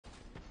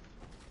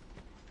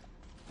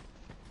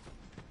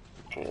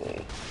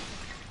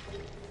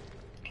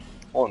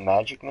Oh, a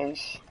magic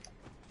mace?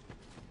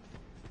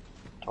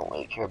 Don't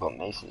really care about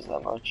maces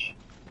that much.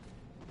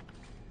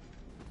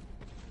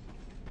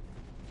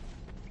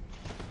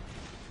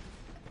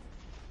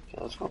 Okay,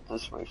 let's go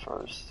this way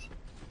first.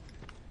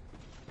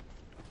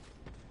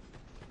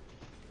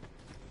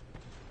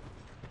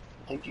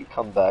 I think you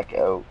come back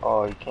out.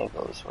 Oh, you can't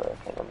go this way.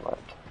 Okay, never mind.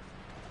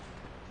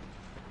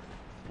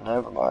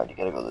 Never mind, you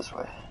gotta go this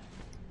way.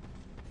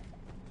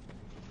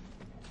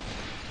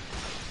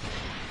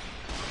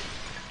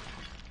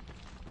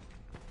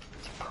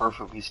 It's a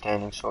perfectly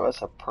standing sword.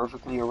 That's a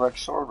perfectly erect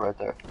sword right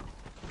there.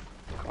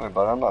 Come here,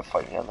 bud. I'm not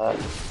fighting on that.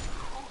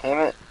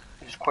 Damn it.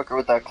 He was quicker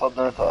with that club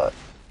than I thought.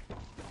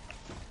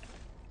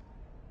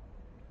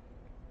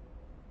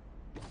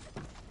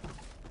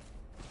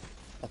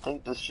 I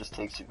think this just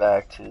takes you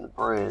back to the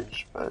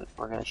bridge, but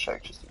we're gonna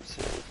check just to be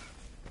safe.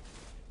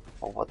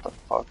 Oh, what the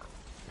fuck?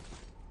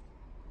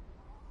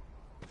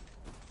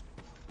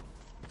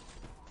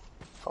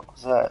 Fuck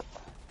was that?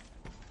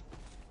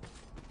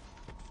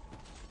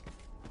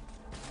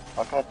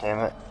 Oh, god damn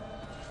it.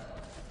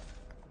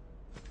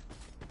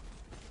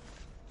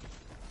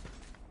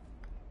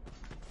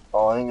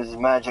 Oh, I think this is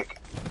magic.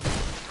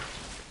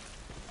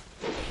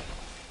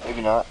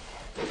 Maybe not.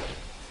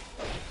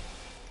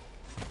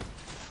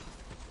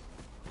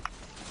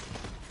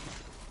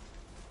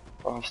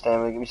 Oh,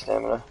 stamina, give me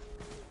stamina.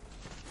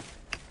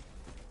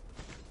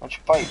 Why don't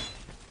you fight?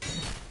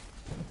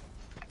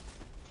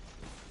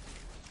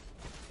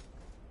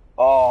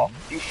 Oh,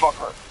 you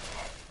fucker.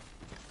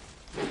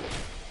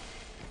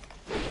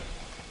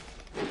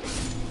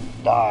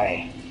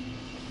 Die.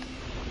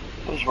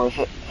 It was worth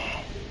it.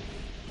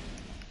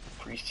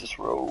 Priestess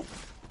robe.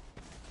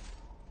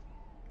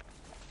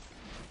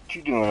 What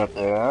you doing up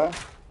there, huh?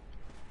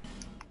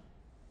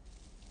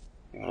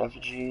 Human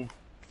effigy.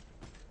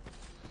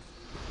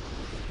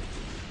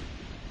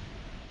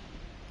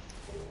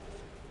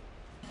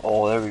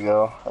 Oh, there we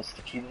go. That's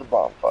the key to the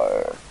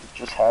bonfire. It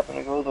just happened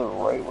to go the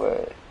right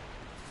way.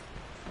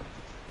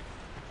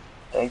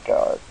 Thank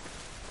God.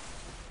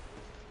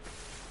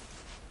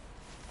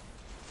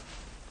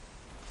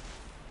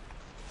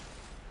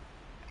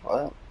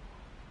 What?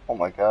 Oh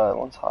my God,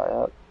 one's high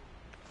up.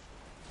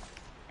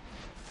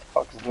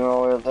 What the fuck is doing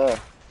all the way up there?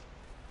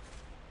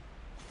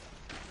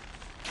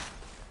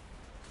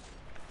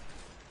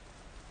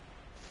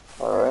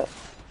 Alright.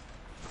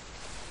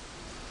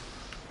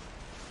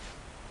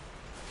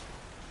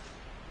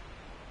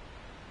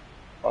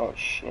 Oh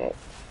shit.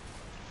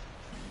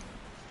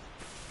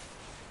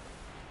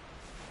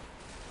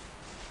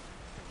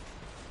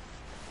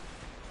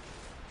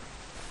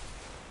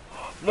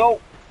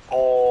 No!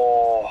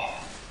 Oh.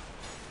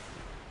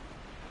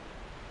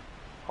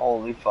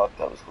 Holy fuck,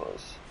 that was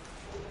close.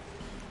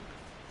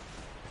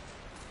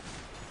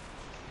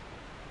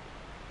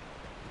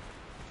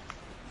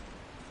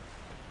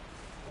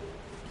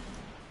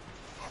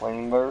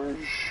 Flame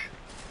merge.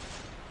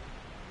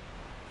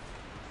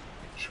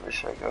 Where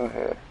should I go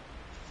here?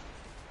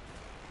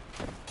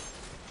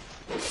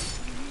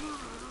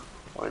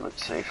 Oh, it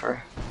looks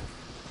safer.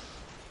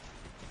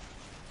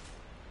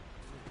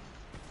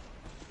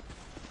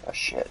 Oh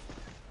shit.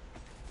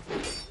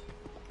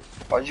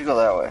 Why'd you go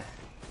that way?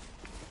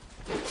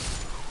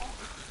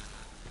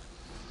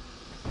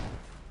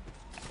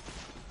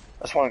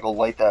 I just want to go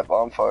light that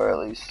bonfire at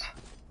least.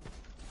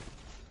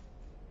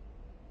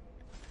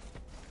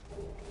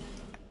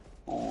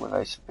 Ooh, a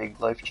nice big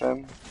life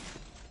gem.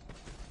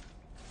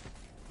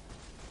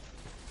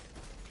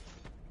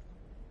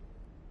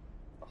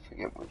 I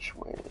forget which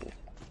way.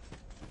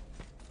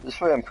 This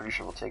way I'm pretty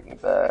sure will take me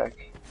back.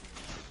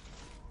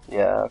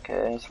 Yeah,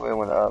 okay, this way I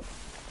went up.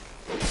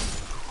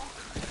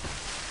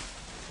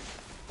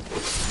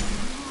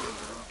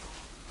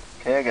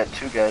 Okay, I got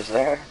two guys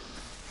there.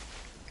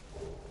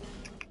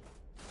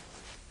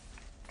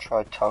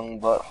 Try tongue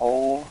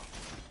butthole.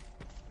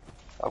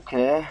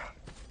 Okay.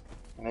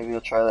 Maybe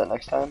I'll try that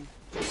next time.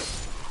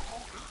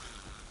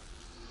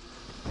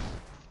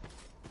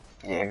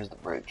 Yeah, here's the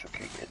bridge.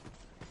 Okay, good.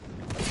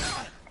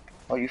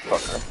 Oh, you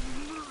fucker.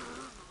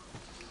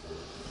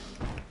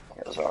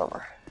 Here's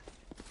armor.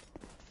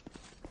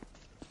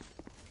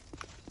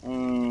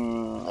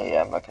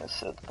 Yeah, I'm not gonna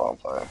sit at the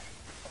bonfire.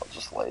 I'll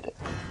just light it.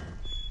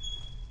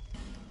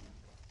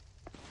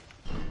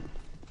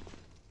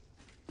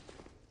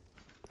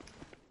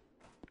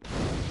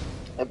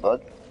 Hey,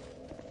 bud.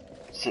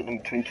 Sitting in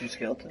between two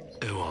skeletons.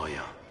 Who are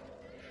you?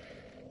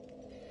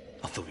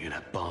 I thought you were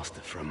that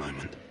bastard for a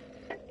moment.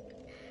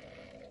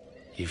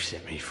 You've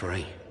set me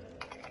free.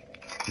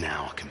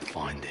 Now I can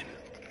find him.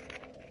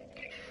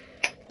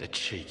 The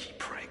cheeky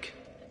prick.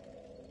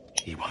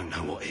 He won't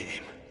know what hit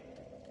him.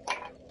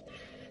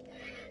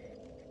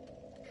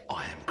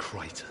 I am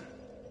Creighton.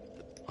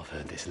 I've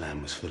heard this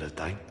land was full of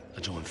Dane.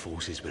 I joined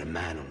forces with a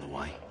man on the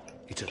way.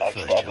 He took the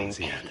first chance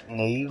he had.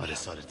 I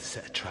decided to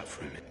set a trap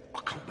for him.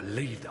 I can't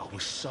believe that I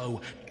was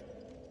so...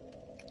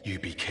 You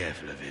be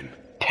careful of him.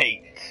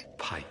 Pate.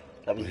 Pate.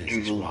 That was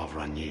rather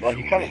unusual. Well,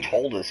 he kind of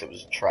told us it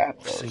was a trap,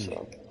 though,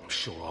 so... I'm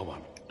sure I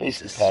won't.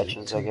 Basic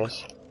patches, I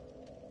guess.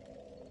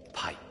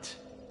 Pate.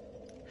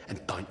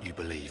 And don't you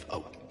believe,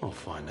 oh, I'll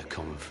find a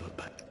common foot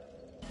back.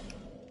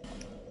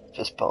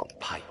 Just bump.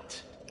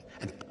 Paint.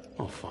 And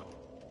I'll find...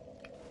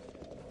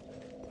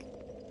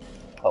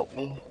 Help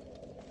me?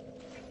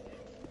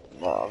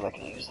 No, I'm not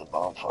gonna use the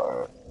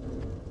bonfire.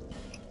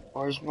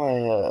 Where's my,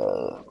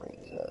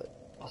 rings at?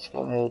 Let's go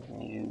ahead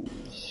and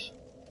use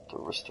the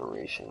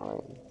restoration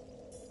ring.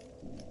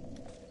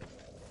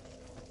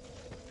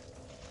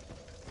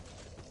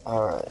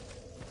 Alright.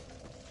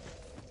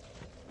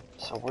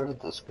 So where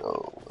did this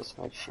go? Let's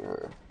make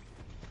sure.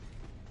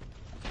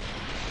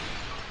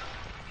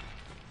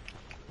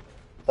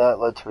 That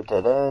led to a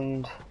dead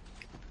end.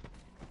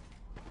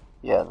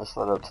 Yeah, this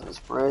led up to this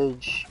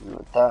bridge. We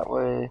went that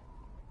way.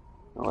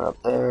 We went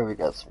up there. We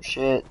got some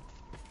shit.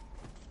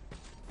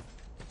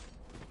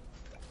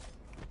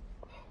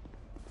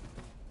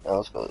 Now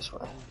let's go this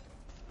way.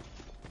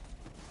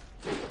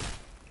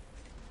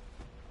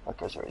 That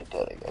guy's already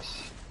dead, I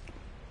guess.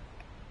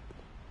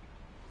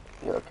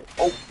 Yeah, okay.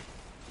 Oh!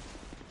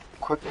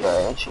 Quick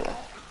guy, aren't you?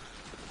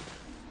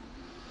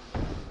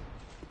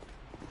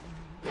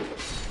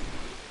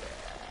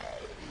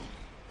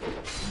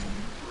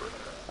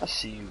 I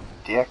see you,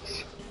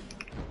 dicks.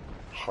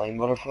 Flame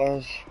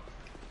butterflies.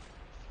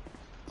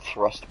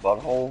 Thrust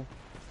butthole.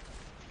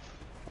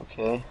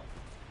 Okay.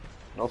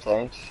 No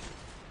thanks.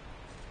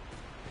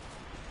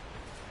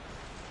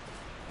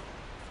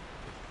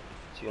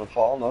 Is he gonna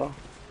fall? No.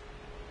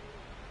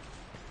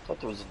 Thought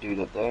there was a dude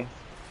up there.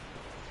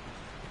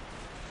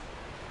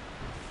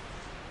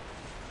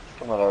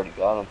 Come on, I already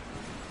got him.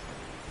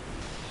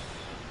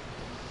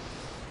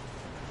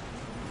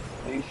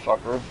 Hey, you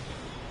fucker.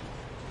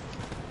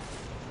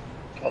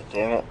 God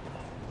damn it.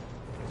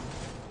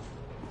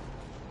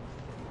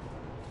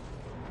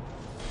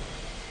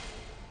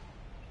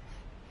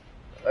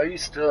 Are you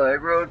still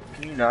aggroed?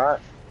 Can you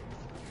not?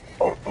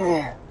 Oh,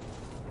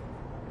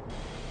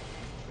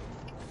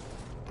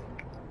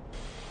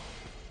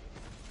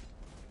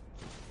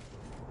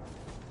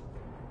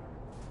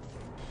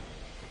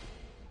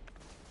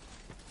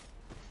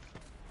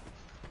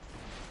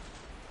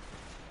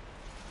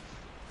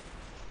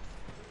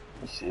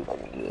 let's see if I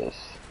can do this.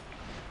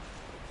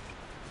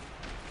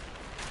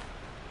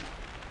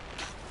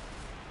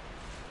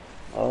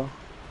 No?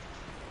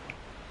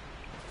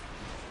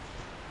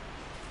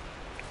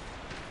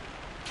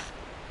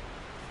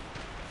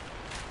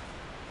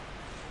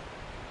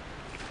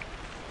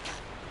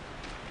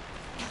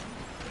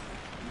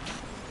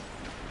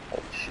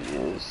 There she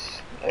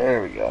is.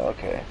 There we go,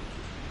 okay.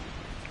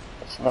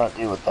 Let's not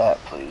deal with that,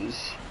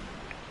 please.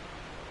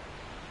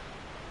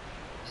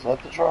 Is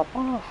that the drop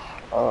off?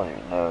 I don't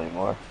even know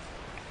anymore.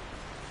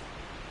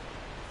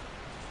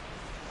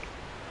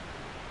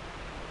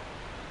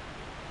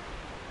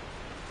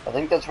 I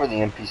think that's where the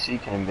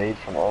NPC can invade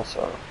from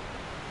also.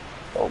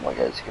 Oh my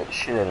god, it's got the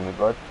shit out of me,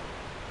 bud.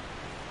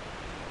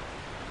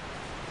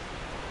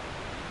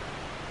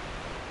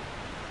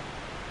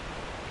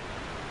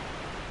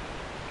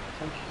 I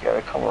think you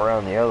gotta come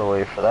around the other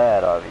way for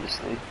that,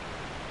 obviously.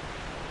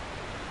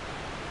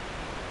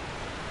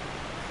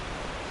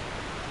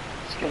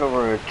 Let's get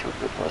over to a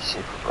bit more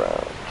safer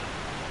ground.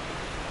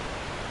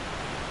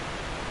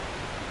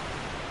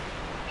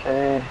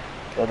 Okay,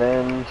 dead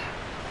end.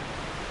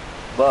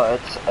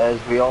 But, as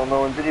we all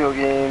know in video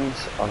games,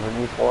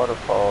 underneath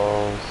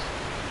waterfalls.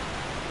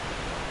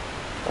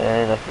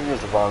 And I think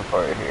there's a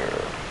bonfire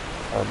here.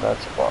 And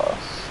that's a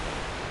boss.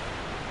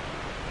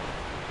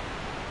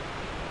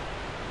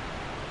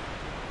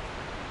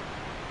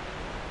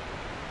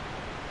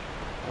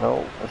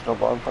 No, there's no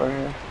bonfire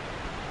here.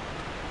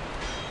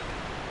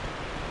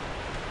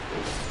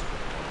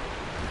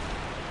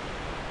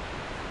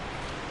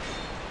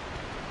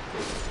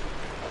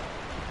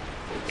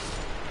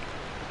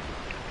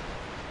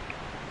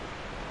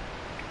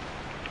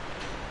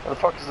 Where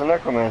the fuck is the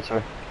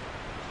necromancer?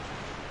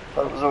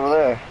 Thought it was over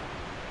there.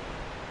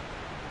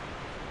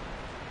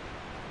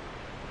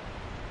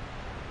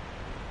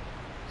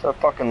 Is that a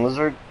fucking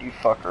lizard? You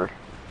fucker.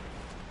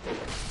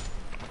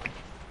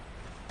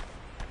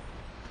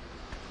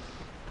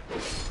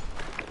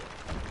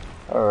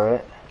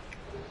 Alright.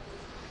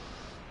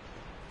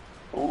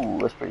 Ooh,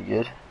 that's pretty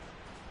good.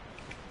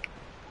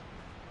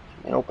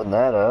 You can open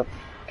that up.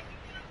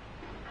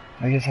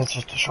 I guess that's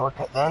just a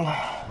shortcut then.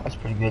 That's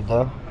pretty good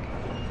though.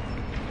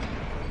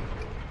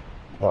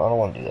 No, I don't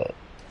want to do that.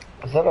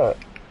 Is that a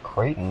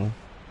Kraton?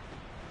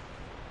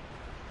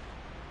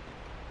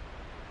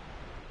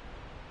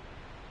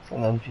 It's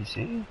an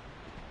NPC?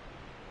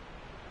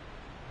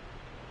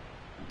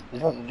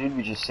 Is that the dude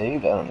we just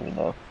saved? I don't even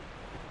know.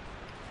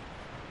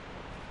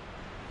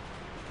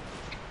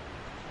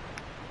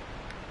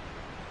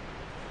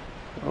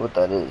 I don't know what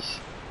that is.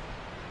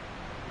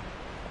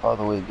 By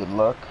the way, good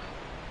luck.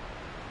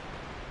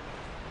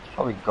 It's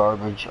probably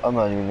garbage. I'm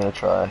not even gonna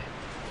try.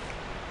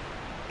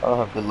 I don't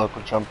have good luck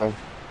with jumping.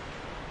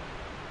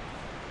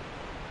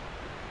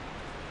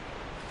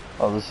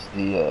 Oh, this is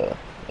the,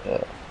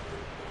 yeah.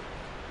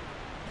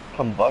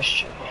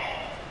 Combustion.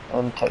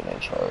 And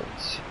Titanite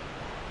shards.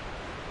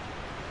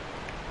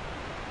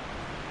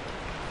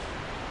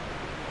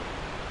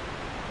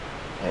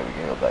 Yeah, we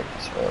can go back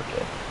this way,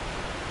 okay.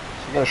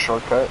 So we got a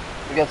shortcut.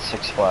 We got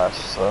 6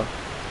 flasks, so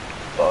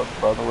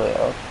by the way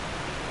out.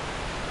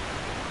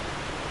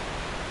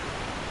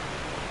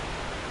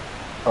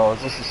 Oh,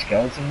 is this a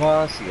skeleton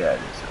boss? Yeah, it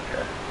is,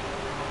 okay.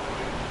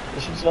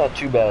 This one's not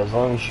too bad as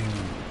long as you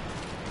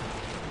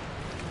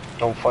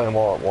don't fight them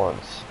all at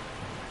once.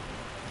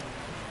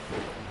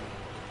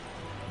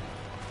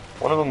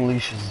 One of them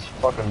leashes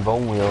fucking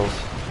bone wheels.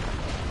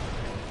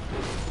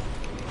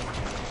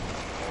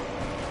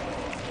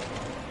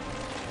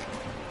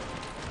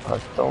 I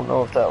don't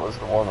know if that was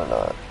the one or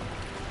not.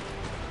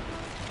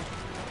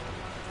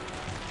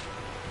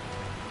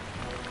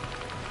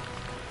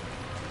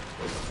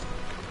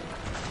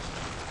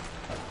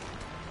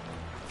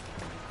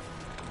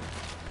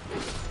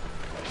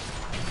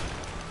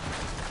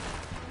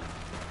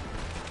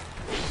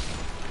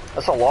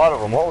 That's a lot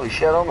of them. Holy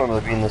shit, I don't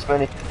remember there being this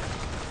many.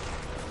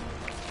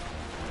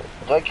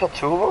 Did I kill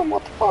 2 of them?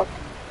 What the fuck?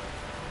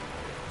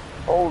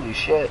 Holy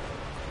shit.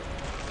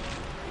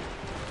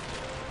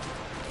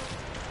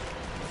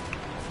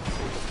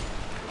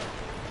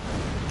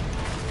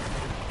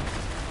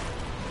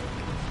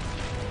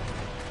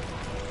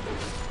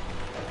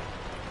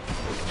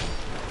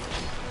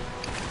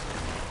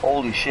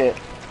 Holy shit.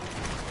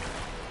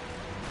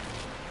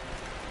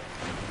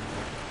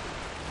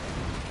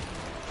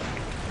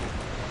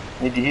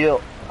 Need to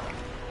heal.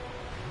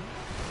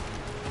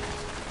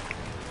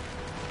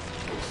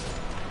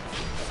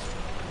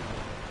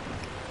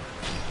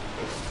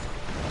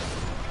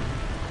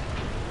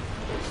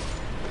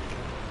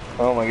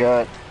 Oh my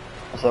god.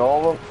 Is that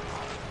all of them?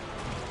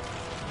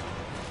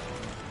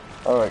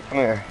 Alright, come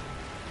here.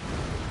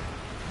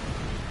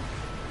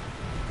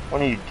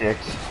 One of you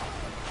dicks.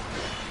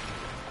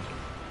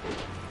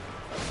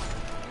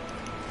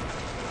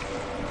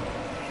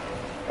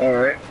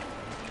 Alright.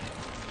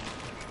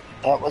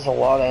 That was a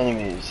lot of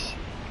enemies.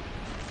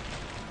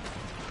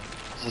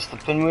 Is this the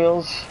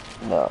pinwheels?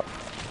 No.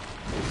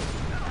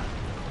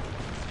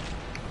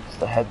 It's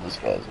the headless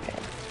guys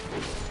again.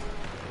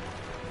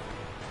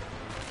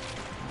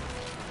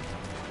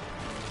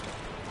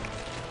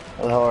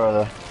 Where the hell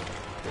are they?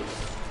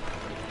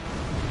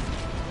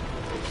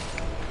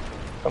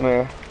 Come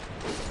here.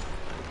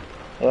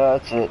 Yeah,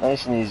 that's it.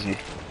 Nice and easy.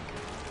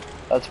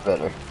 That's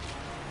better.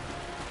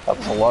 That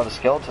was a lot of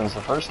skeletons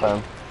the first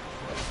time.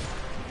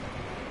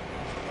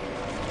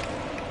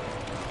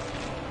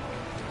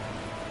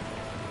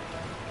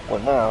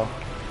 What now?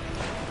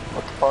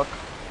 What the fuck?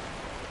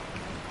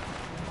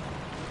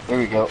 There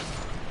we go.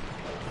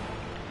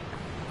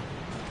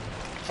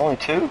 It's only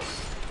 2?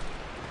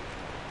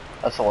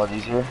 That's a lot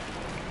easier.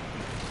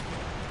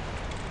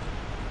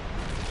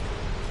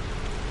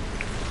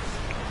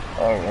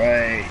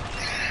 Alright.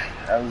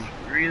 That was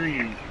really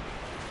easy.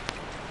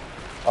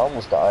 I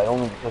almost died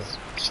only because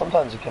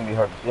sometimes it can be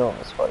hard to deal in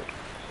this fight.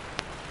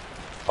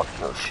 Fuck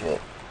your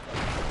shit.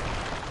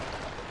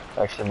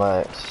 Actually,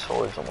 my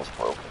sword's almost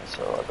broken,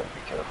 so I better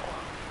be careful.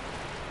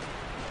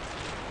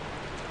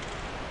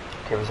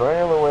 Okay, was there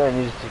any other way I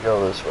needed to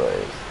go this way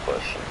is the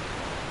question.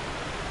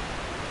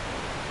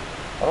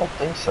 I don't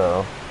think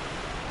so.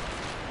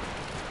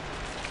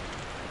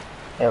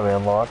 Yeah, we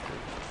unlocked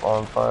it.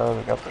 Bonfire,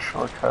 we got the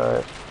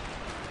shortcut. I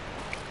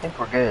think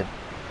we're good.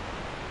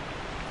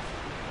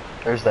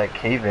 There's that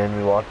cave-in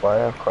we walked by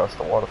across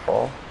the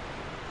waterfall.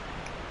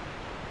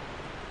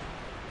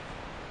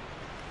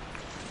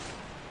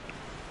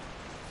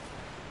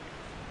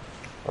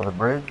 Another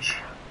bridge.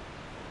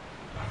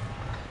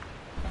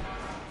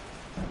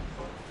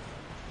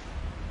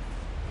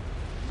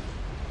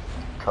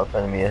 Tough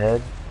enemy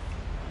ahead.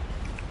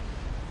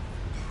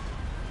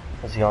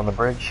 Is he on the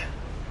bridge?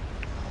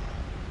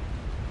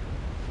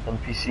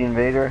 NPC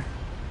invader.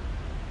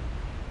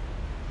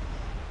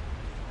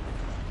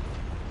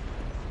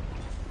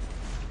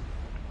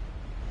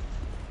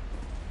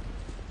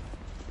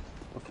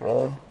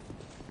 Okay.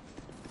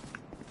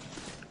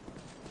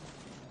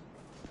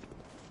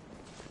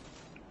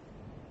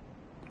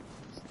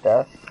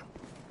 Death.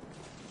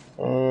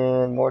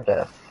 And more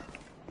death.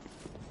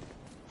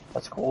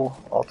 That's cool.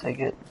 I'll take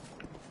it.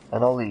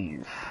 And I'll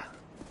leave.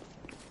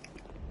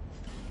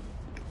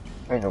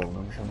 There ain't no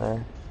illusion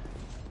there.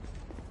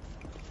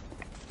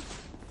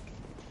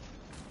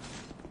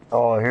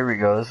 Oh, here we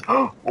go.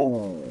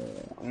 Oh,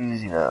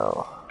 easy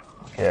now.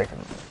 Okay, I can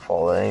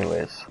fall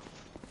anyways.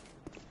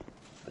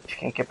 But you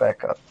can't get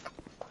back up.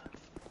 I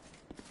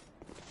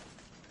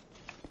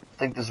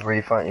think this is where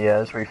you find, yeah,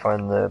 this is where you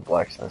find the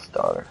blacksmith's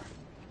daughter.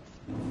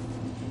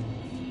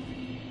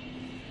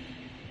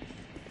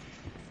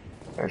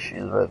 There she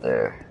is right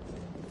there.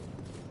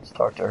 Let's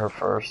talk to her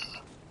first.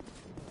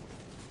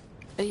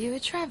 Are you a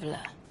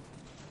traveller?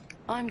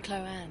 I'm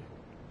Chloanne,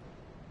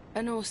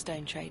 an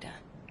ore-stone trader.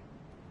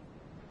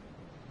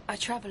 I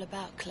travel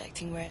about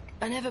collecting rare.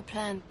 I never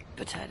planned,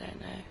 but I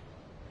don't know.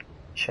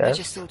 Chest? I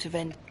just thought of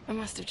end. I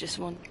must have just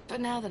won.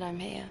 But now that I'm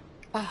here,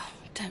 oh,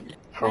 don't look.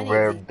 For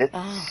rare bits.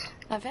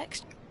 I've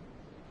extra.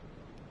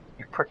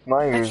 You pricked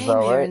my ears, I came here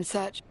alright? in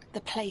search.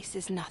 The place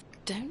is nothing.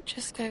 Don't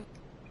just go.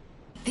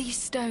 These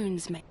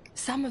stones make.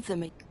 Some of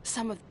them,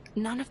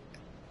 none of...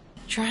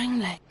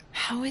 Drangleic,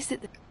 how is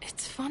it that...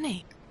 It's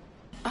funny.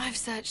 I've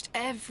searched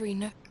every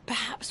nook,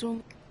 perhaps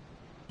one...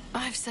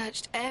 I've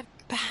searched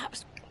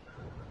perhaps...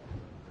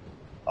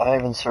 I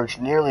haven't searched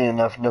nearly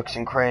enough nooks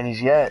and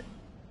crannies yet.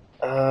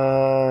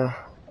 I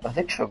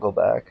think she'll go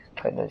back.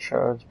 Titanite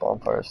shards,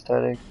 bonfire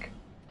aesthetic,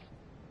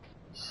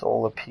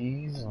 soul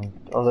appease, and...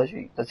 Oh,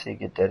 that's how you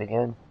get dead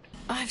again.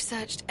 I've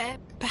searched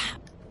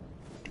perhaps...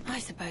 I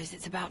suppose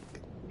it's about...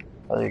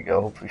 Oh, there you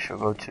go. Hopefully she'll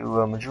go to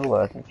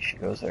Majula. I think she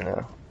goes there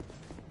now.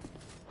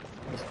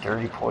 This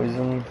dirty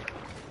poison.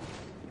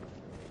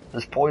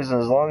 This poison,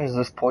 as long as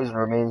this poison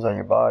remains on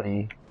your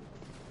body,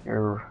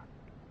 your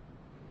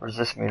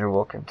resist meter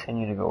will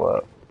continue to go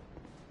up.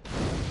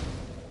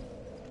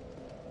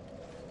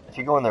 If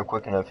you go in there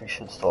quick enough, you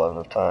should still have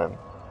enough time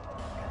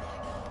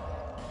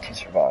to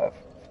survive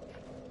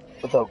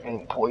without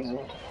getting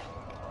poisoned.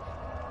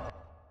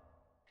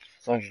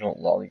 As long as you don't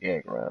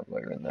lollygag around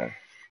while you're in there.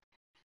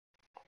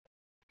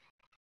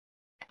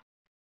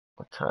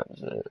 What time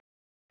is it?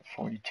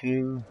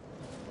 42.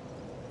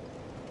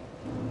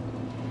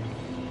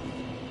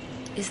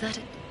 Is that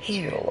it?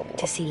 Here,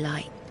 to see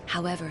light,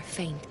 however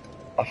faint.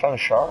 I found a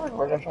shard?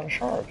 Where did I find a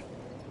shard?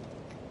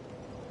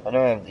 I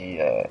know I have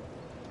the,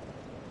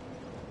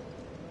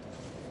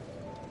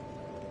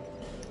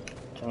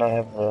 didn't I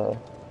have the...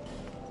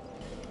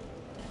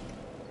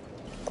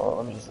 Oh,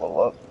 let me just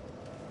level up.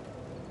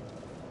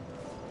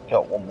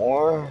 Got one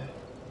more.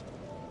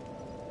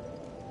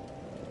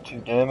 2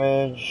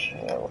 damage.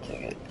 Yeah, we'll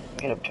take it.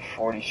 Get up to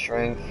 40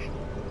 strength.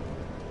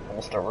 And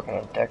we'll start working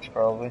on dex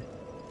probably.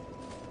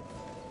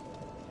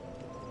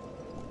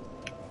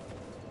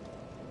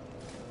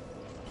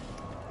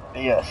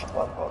 But yeah,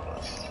 supply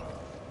bonus.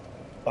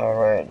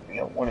 Alright, we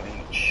got one of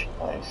each.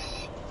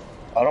 Nice.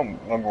 I don't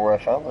remember where I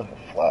found the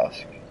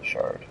flask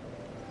shard.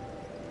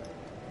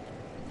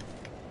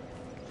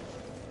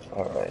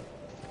 Alright.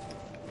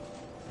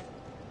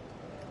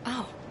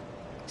 Oh,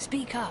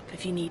 speak up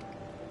if you need...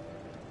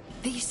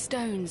 These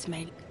stones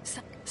made...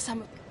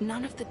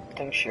 none of the... I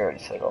think she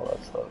already said all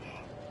that stuff.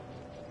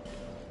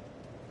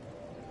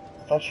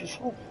 I thought she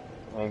sold.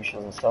 Maybe she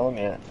doesn't sell them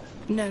yet.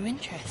 No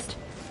interest.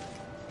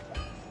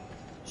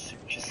 Suit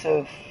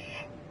yourself.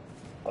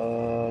 Do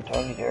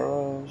I need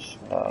arrows?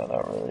 No,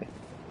 not really.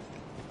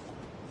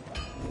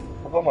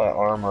 What about my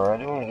armor? I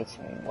do want to get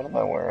some... What am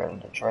I wearing?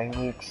 The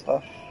Drangleic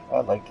stuff?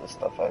 I like this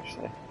stuff,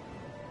 actually.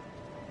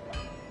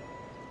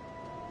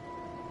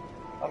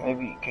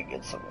 Maybe you could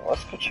get some...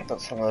 Let's go check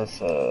out some of this,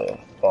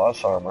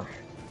 boss armor.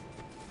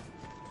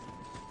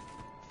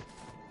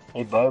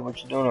 Hey, bud,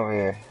 what you doing over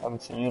here? I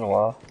haven't seen you in a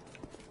while.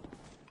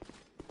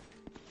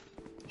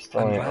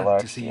 Still I'm ain't glad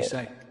relaxed to see yet. you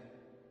safe.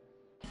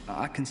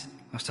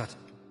 I'll start.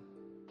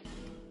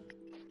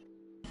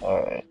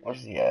 Alright,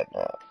 where's the at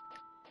now?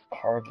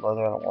 Hard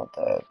leather, I don't want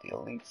that. The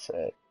elite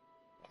set.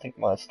 I think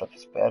my stuff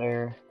is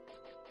better.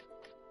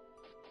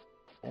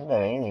 I didn't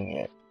have anything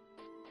yet.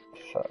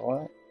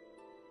 What?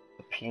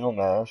 The penal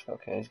mask,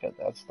 okay, he's got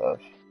that stuff.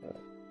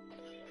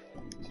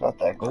 It's not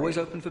that great. Always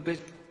open for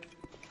business.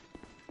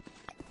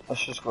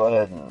 Let's just go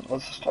ahead and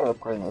let's just start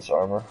upgrading this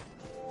armor.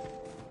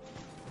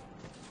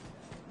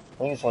 I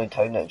think it's only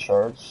Titanite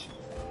shards.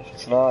 If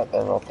it's not,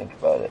 then I'll think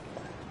about it.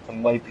 It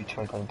might be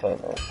twinkling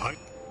Titanite.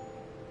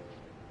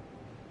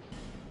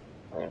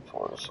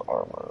 Reinforce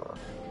armor.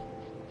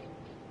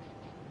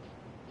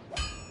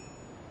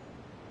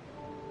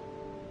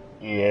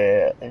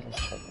 Yeah, it is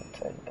twinkling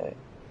Titanite.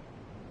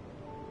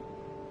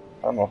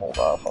 I'm gonna hold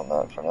off on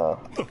that for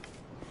now.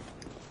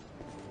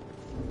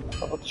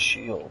 How about the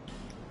shield?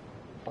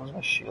 Where's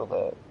my shield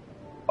at?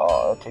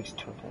 Oh, that takes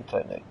twinkling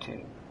Titanite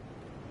too.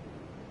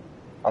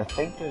 I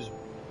think there's...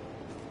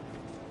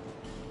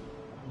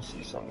 Let me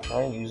see something. Can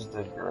I use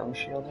the Grim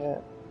shield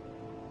yet?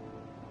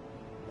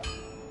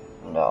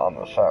 No, I'm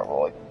gonna fat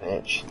roll like a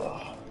bitch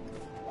though.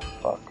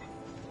 Fuck.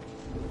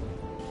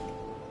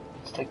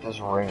 Let's take this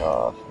ring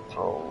off and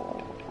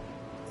throw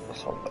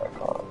this one back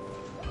on.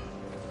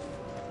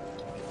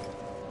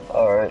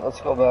 Alright, let's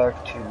go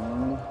back to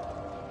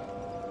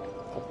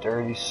the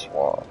dirty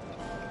swamp.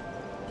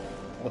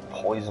 The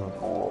poison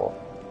pool.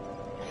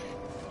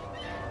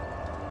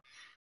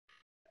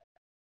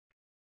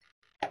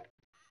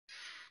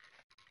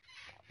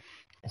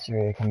 This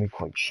area can be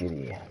quite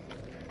shitty.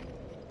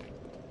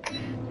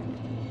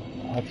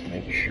 I'll have to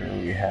make sure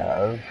we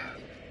have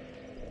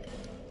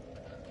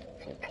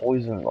some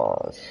poison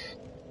moss.